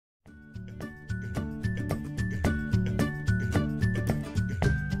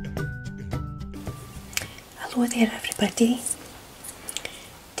Hello there everybody.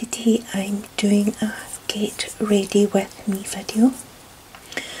 Today I'm doing a get ready with me video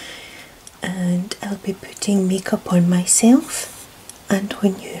and I'll be putting makeup on myself and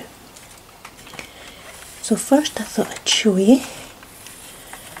on you. So first I thought I'd show you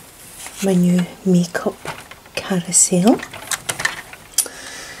my new makeup carousel.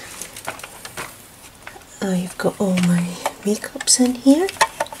 I've got all my makeups in here.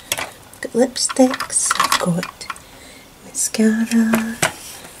 I've got lipsticks, I've got mascara,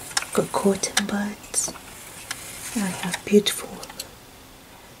 I've got cotton buds, I have beautiful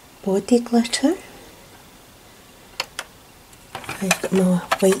body glitter, I've got my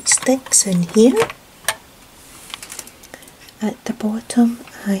white sticks in here. At the bottom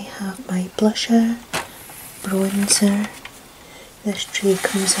I have my blusher, bronzer, this tray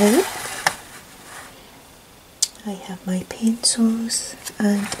comes out. I have my pencils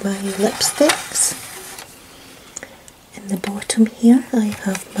and my lipsticks. In the bottom here I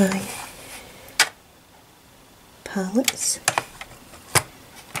have my palettes,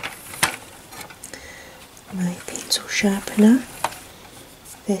 my pencil sharpener.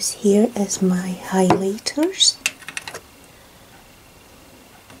 This here is my highlighters.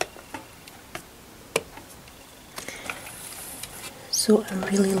 So I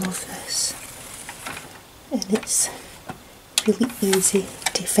really love this. And it's really easy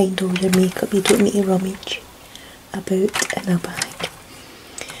to find all your makeup. You don't need to rummage about in a bag.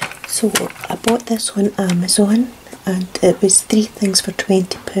 So I bought this on Amazon and it was 3 things for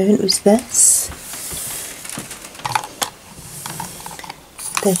 £20. It was this.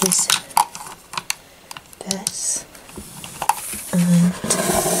 There was this and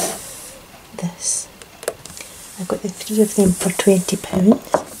this. I got the 3 of them for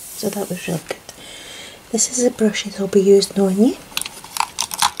 £20, so that was really good. This is the brushes I'll be using on you.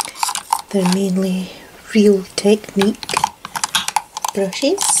 They're mainly Real Technique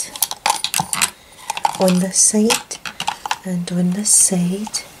brushes on this side, and on this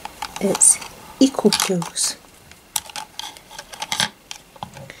side it's Eco Tools.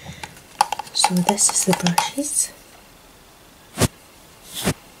 So this is the brushes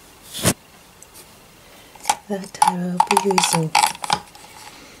that I'll be using.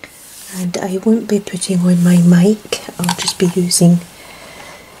 And I won't be putting on my mic, I'll just be using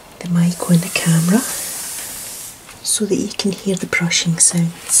the mic on the camera so that you can hear the brushing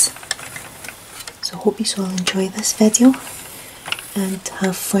sounds. So I hope you all enjoy this video and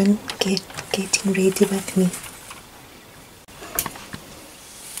have fun getting ready with me.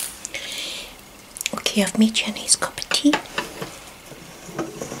 Okay, I've made you a nice cup of tea.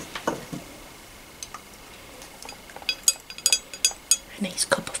 A nice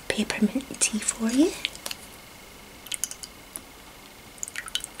cup of peppermint tea for you.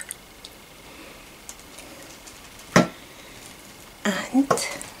 And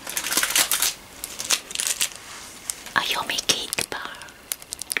a yummy cake bar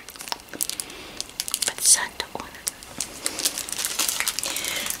with Santa on it.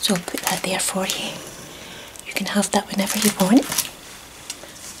 So I'll put that there for you. You can have that whenever you want.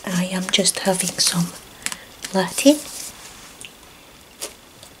 I am just having some latte.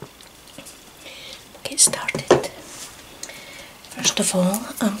 Get started. First of all,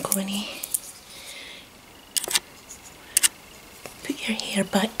 I'm going to put your hair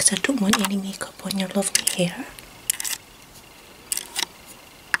back because I don't want any makeup on your lovely hair.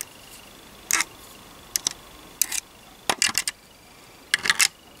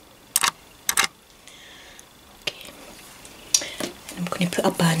 Okay, and I'm going to put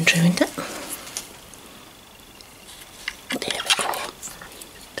a band around it. There we go.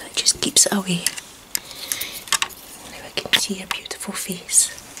 That just keeps it away. See your beautiful face,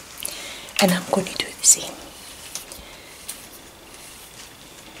 and I'm going to do the same.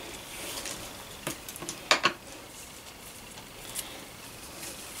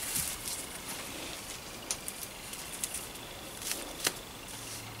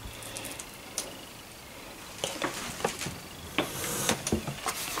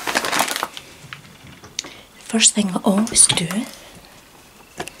 The first thing I always do,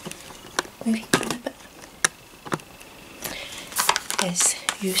 maybe a little bit, is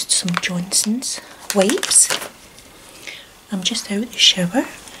used some Johnson's wipes. I'm just out of the shower,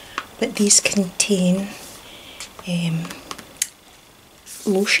 but these contain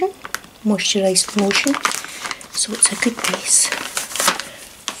lotion, moisturised lotion, so it's a good base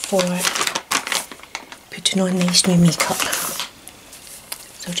for putting on nice new makeup.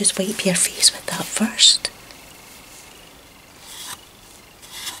 So just wipe your face with that first.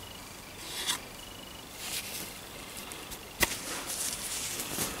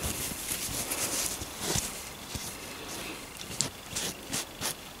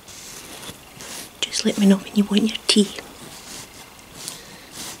 Just let me know when you want your tea.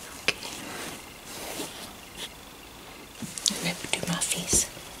 Okay. And now we'll do my face.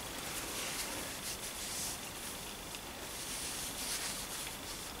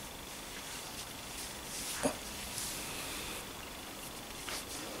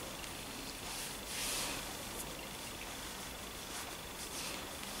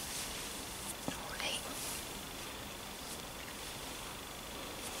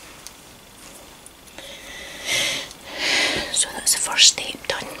 So that's the first step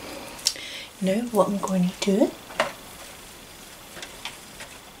done. Now what I'm going to do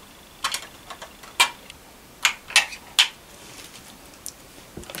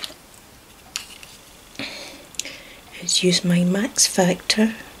is use my Max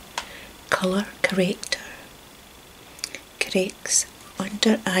Factor colour corrector. Corrects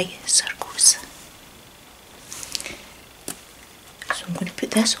under eye circles. So I'm going to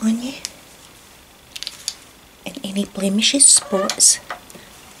put this on you. And any blemishes, spots.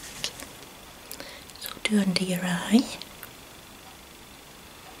 Okay. So do under your eye.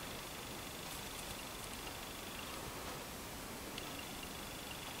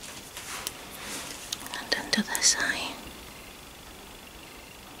 And under this eye.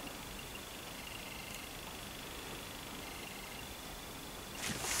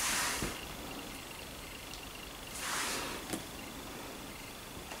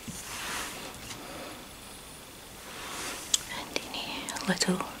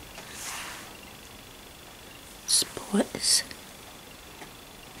 Little spots.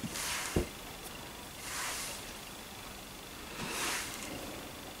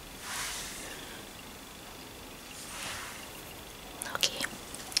 Okay,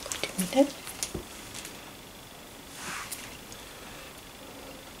 do me now.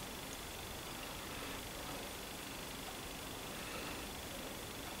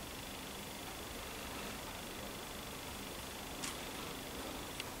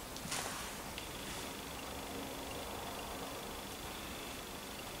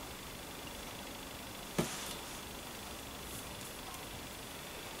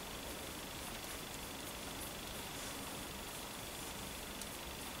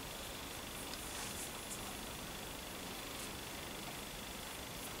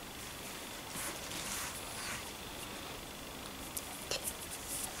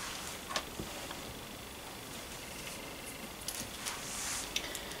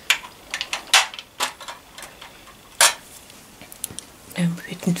 Now I'm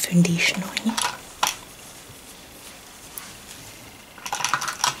putting foundation on you.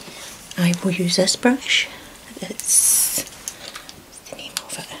 I will use this brush. It's, what's the name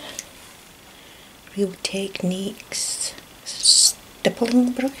of it? Real Techniques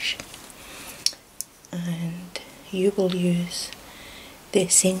stippling brush. And you will use the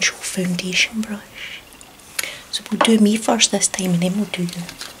Essential Foundation brush. So we'll do me first this time and then we'll do you.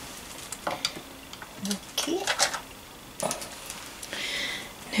 Okay.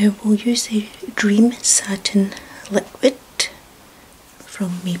 Now we'll use the Dream Satin Liquid from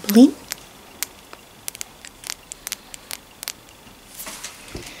Maybelline.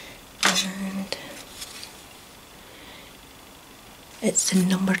 And it's the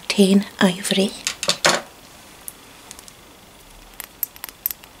number 10 Ivory.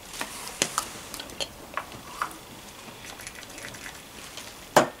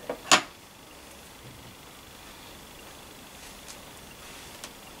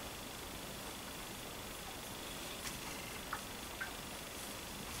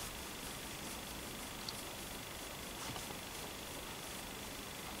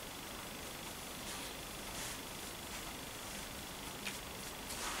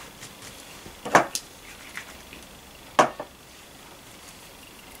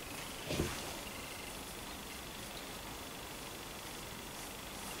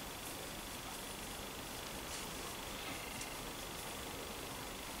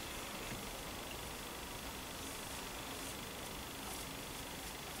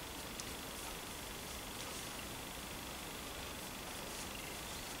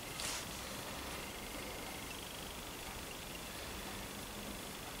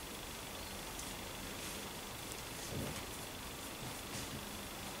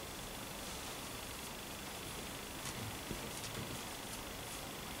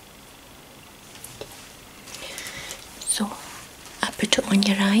 So I put it on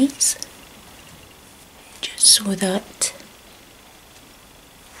your eyes just so that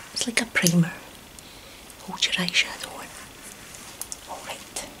it's like a primer. Hold your eyeshadow on.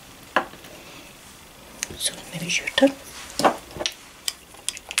 Alright. So now it's your turn.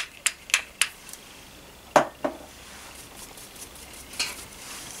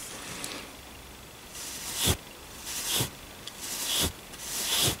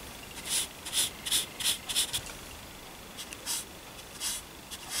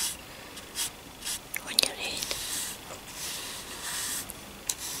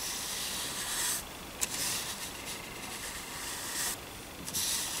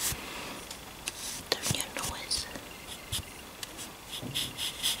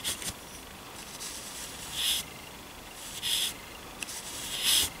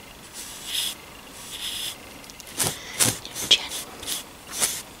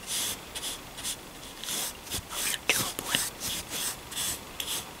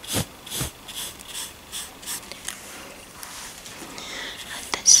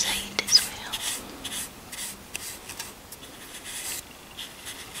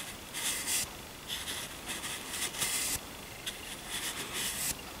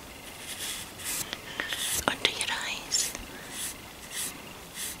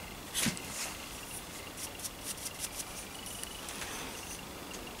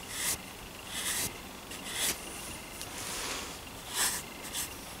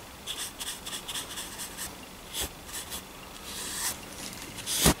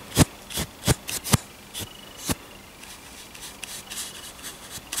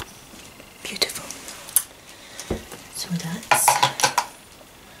 So that's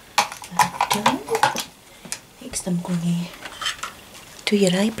that done. Next I'm going to do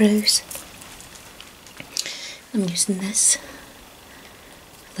your eyebrows. I'm using this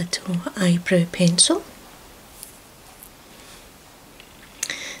little eyebrow pencil.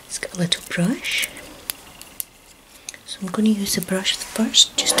 It's got a little brush. So I'm going to use the brush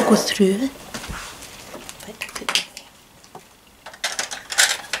first just to go through it.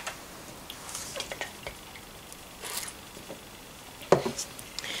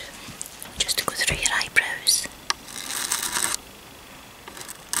 Just to go through your eyebrows.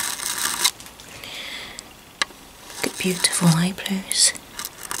 Got beautiful eyebrows.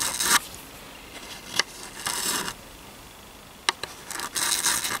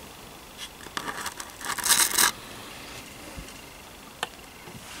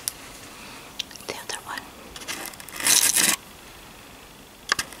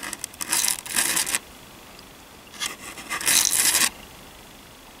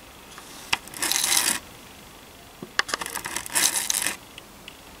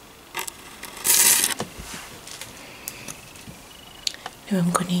 Now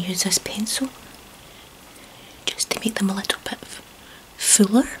I'm going to use this pencil just to make them a little bit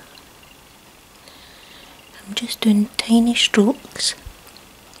fuller. I'm just doing tiny strokes.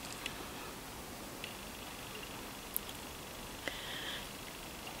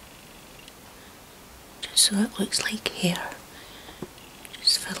 Just so it looks like hair.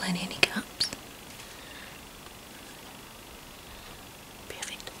 Just fill in any gaps.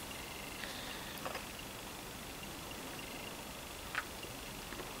 Perfect.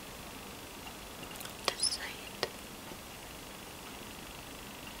 This side.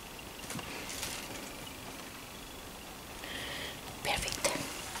 Perfect.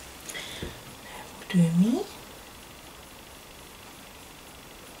 Now we'll do me.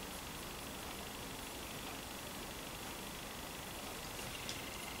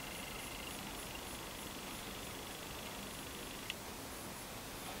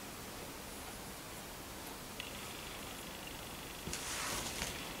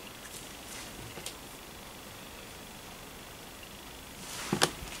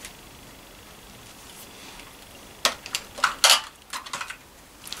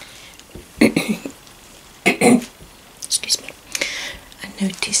 Excuse me. And now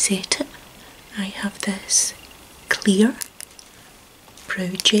to set it, I have this clear brow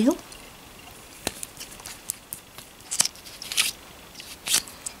gel.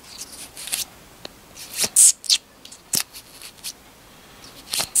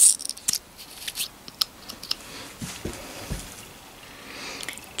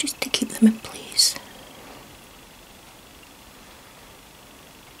 Just to keep them in place.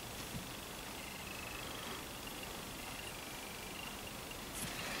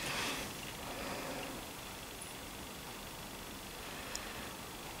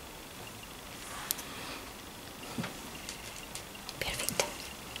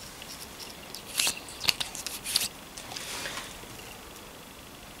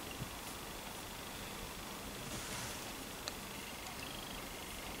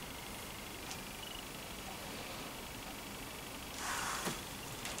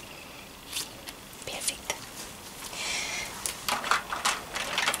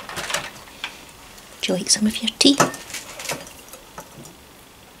 Would you like some of your tea?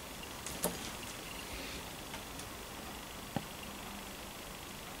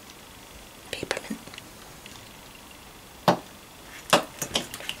 Peppermint.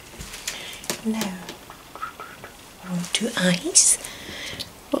 Now, we're on to eyes.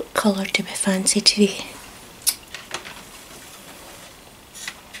 What colour do we fancy today?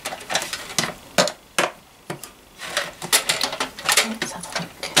 Let's have a look.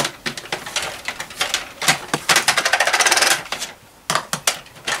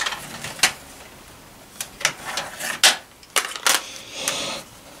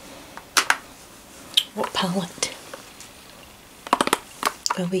 What palette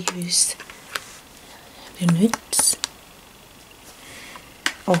will we use? The nudes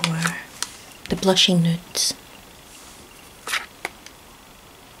or the blushing nudes?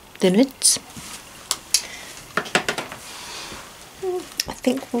 The nudes. I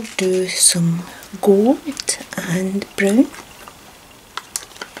think we'll do some gold and brown.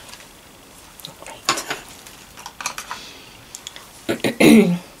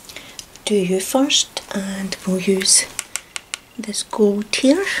 Right. Do you first, and we'll use this gold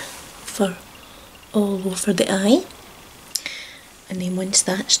here for all over the eye, and then once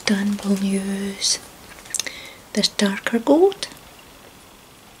that's done we'll use this darker gold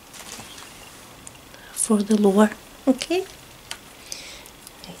for the lower. Okay,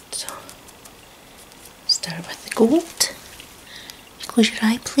 right, so start with the gold. close your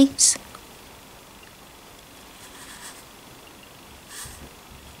eye, please.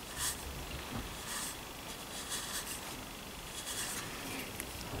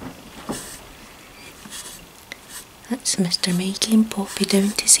 That's Mr. Mikey and Poppy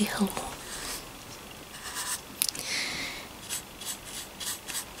down to say hello.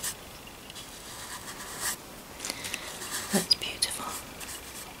 That's beautiful.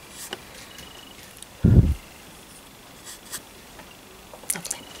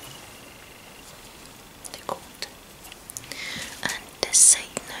 Lovely. The gold. And this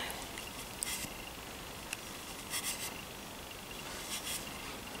side now.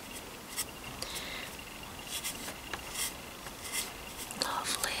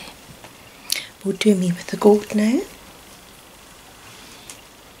 Lovely. We'll do me with the gold now.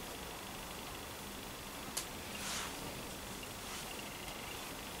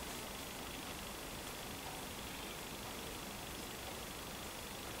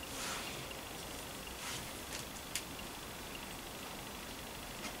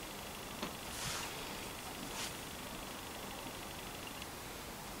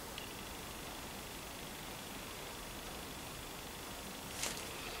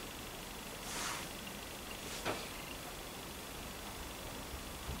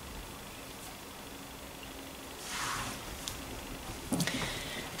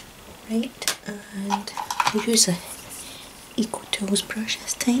 Right, and we'll use a Eco Tools brush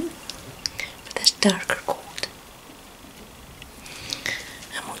this time for this darker gold.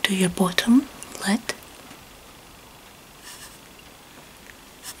 And we'll do your bottom lid.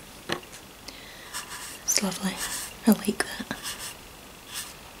 It's lovely, I like that.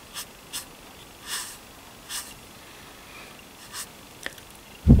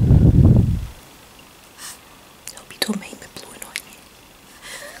 Hope you don't mind me blowing on you.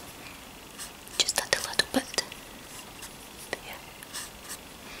 Just add a little bit there.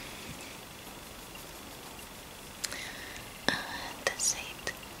 And this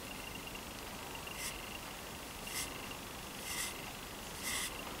side.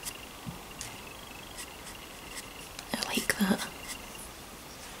 I like that.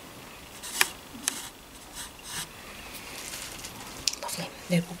 Lovely.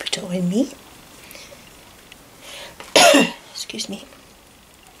 Now we'll put it on me. Excuse me.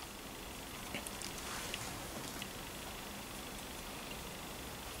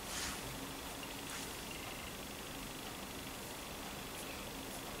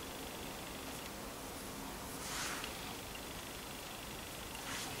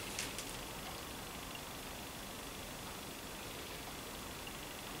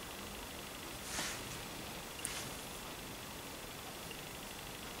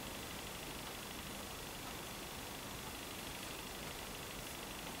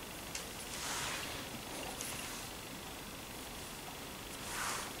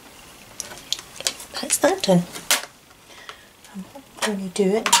 That's that done. And what I'm going to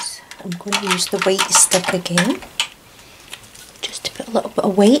do is I'm going to use the white stick again, just to put a little bit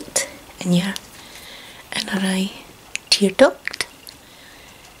of weight in your inner eye tear duct.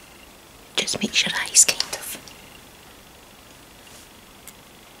 Just makes your eyes kind of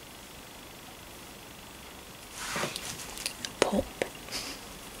pop.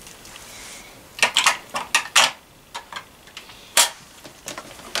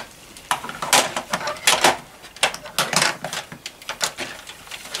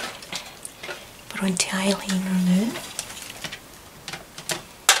 We're onto eyeliner now.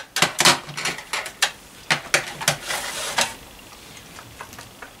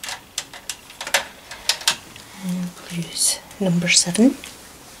 And we'll use number 7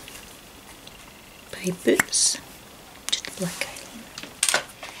 by Boots, just a black eyeliner.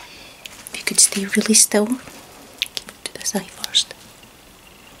 If you could stay really still, do this eye first.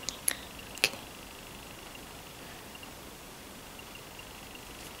 Okay.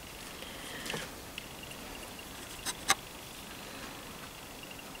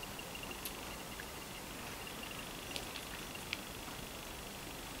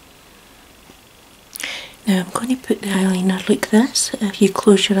 Now I'm going to put the eyeliner like this. If you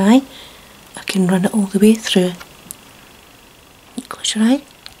close your eye, I can run it all the way through. You close your eye,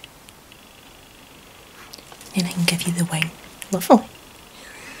 and I can give you the wing. Lovely.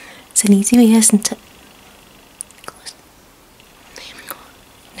 It's an easy way, isn't it? Close. There we go.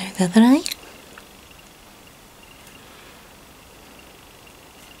 Now the other eye.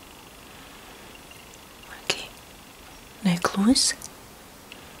 Okay. Now close.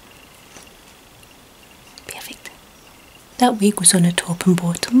 Perfect. That way goes on the top and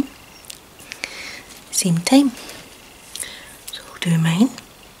bottom. Same time. So I'll do mine.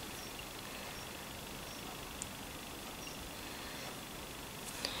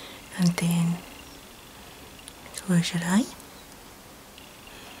 close your eye.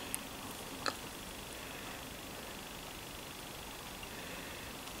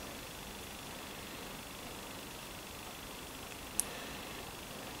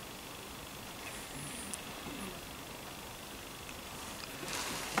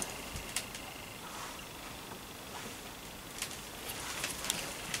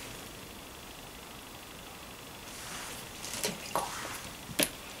 There we go.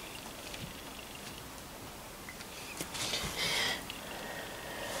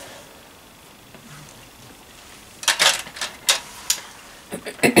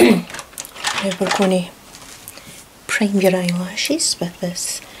 Now we're going to prime your eyelashes with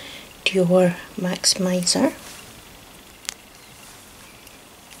this Dior Maximizer.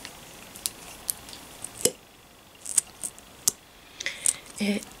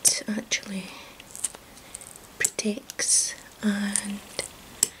 It actually protects and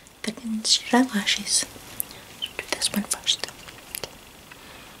thickens your eyelashes. So do this one first.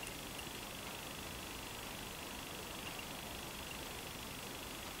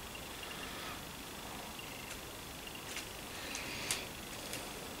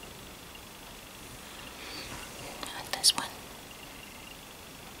 And this one.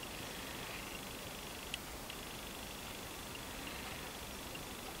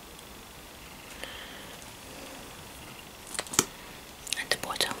 The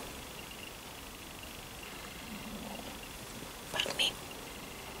bottom. Pardon me.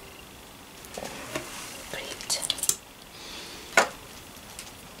 Great.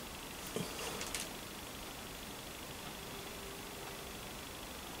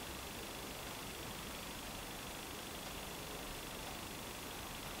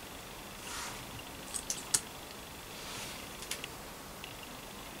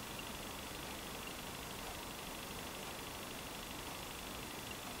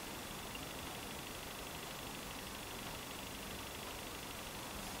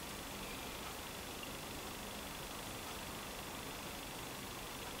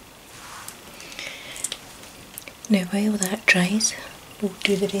 Now while that dries, we'll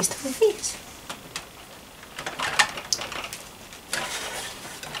do the rest of the face.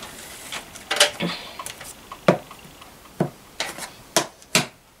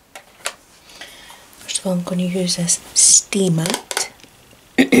 First of all, I'm going to use this Stay Matte.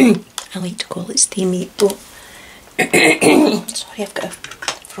 I like to call it Stay Mate though. Sorry, I've got a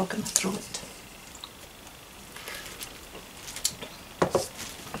frog in my throat.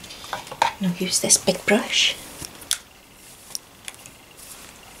 And I'll use this big brush.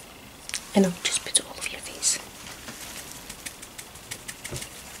 And I'll just put it all over your face.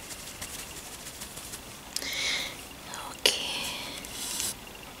 Okay.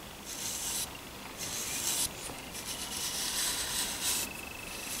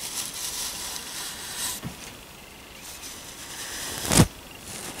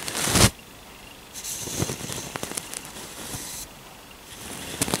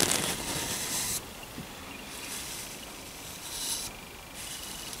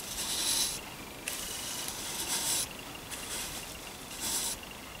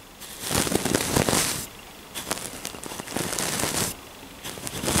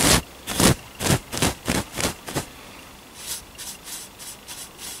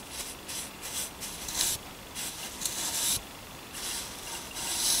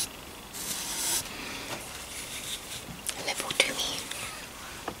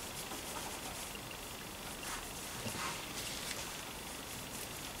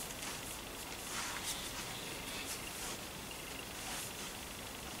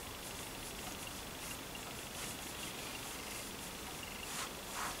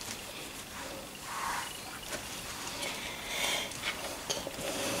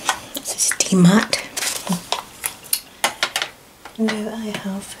 Stay Matte. Now I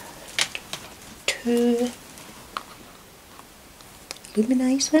have two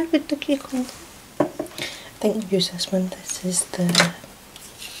luminizer, what do you call them? I think I'll use this one. This is the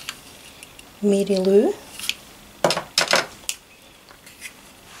Mary Lou.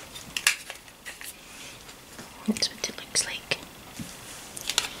 That's what it looks like.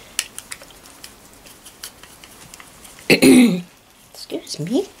 Excuse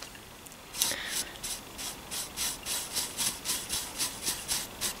me.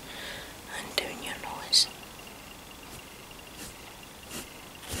 And down your nose.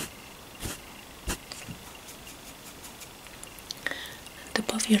 And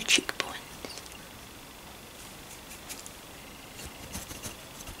above your cheekbones.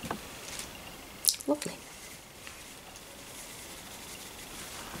 Lovely.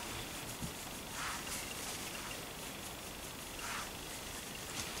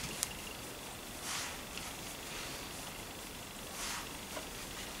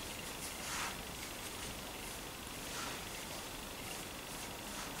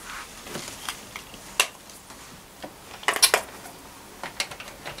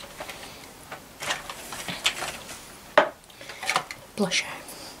 blusher.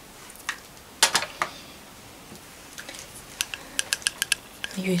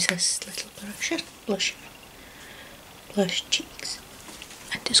 I use this little blusher, blush cheeks,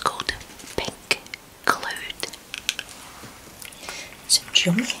 and it's called Pink Cloud. It's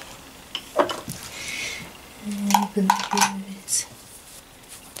yummy. And I'm going to use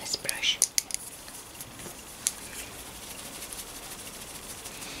this brush.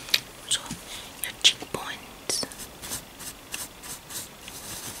 So your cheekbones.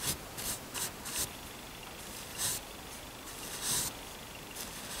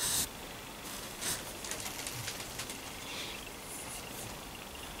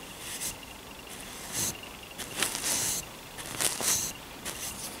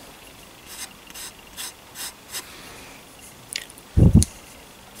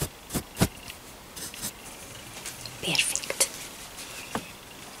 Perfect.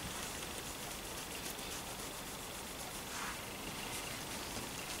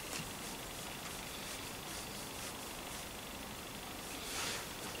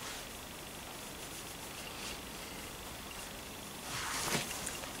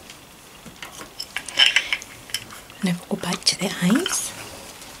 Now we'll go back to the eyes.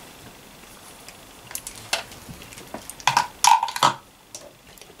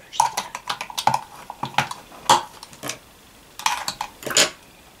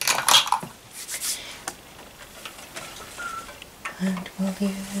 And we'll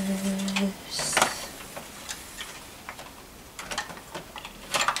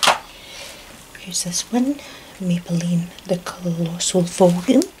use this one, Maybelline the Colossal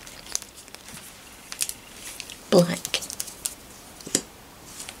Volume Black.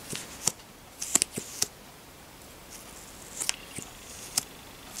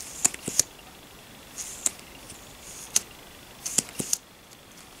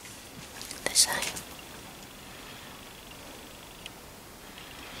 This eye.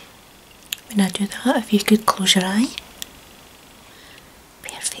 When I do that, if you could close your eye.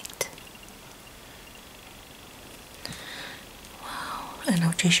 Perfect. Wow, and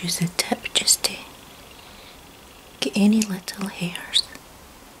I'll just use the tip just to get any little hairs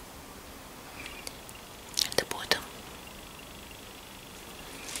at the bottom.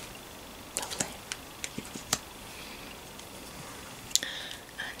 Lovely.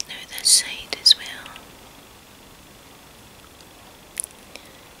 And now this side as well.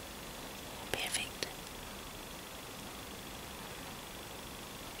 Perfect.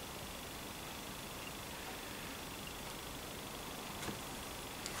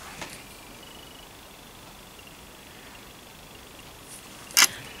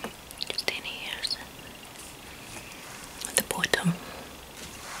 Just any hairs at the bottom.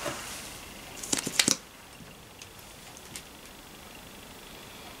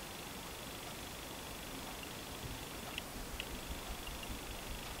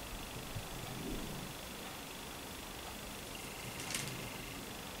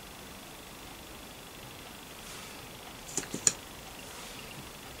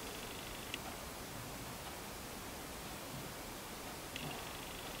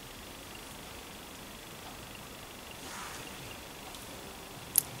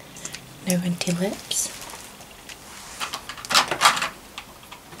 Now into lips.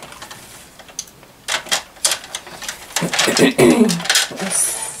 Let's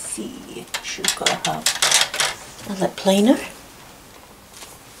see, she's got to have a lip liner.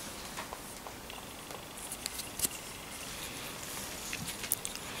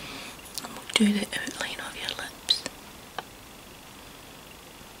 And we'll do the outline of your lips.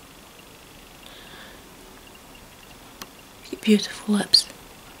 You get beautiful lips.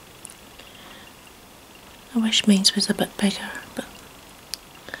 I wish mine was a bit bigger, but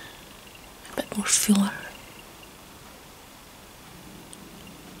a bit more fuller.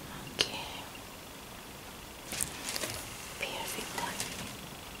 Okay. Perfect.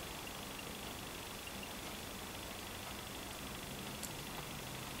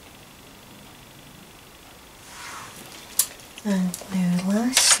 And now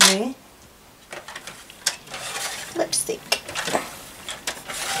lastly, lipstick.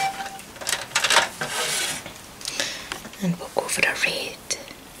 And we'll go for a red.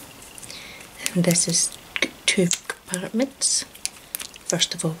 And this is two compartments.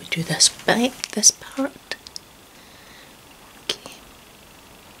 First of all, we do this part. Okay.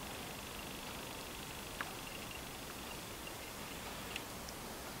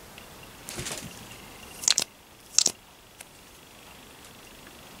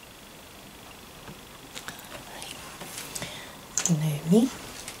 Right. Now me.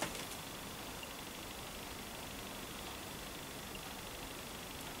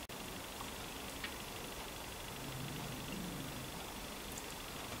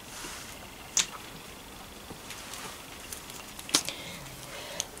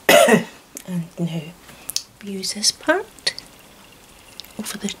 And now we use this part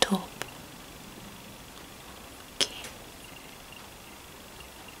over the top. Okay.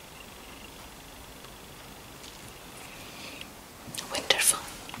 Wonderful.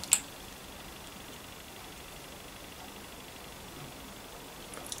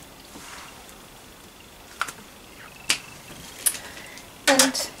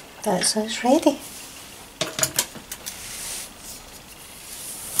 And that's us ready.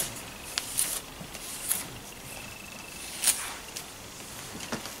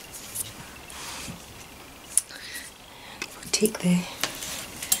 We'll take the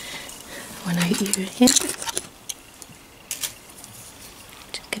one out of your hair.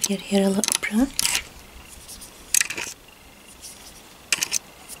 Just give your hair a little brush.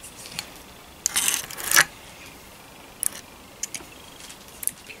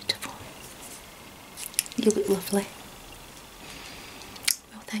 Beautiful. You look lovely.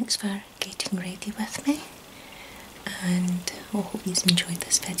 Well, thanks for getting ready with me, and I hope you enjoyed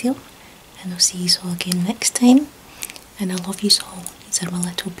this video, and I'll see you all again next time, and I love you all. These are my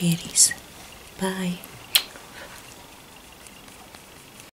little berries. Bye.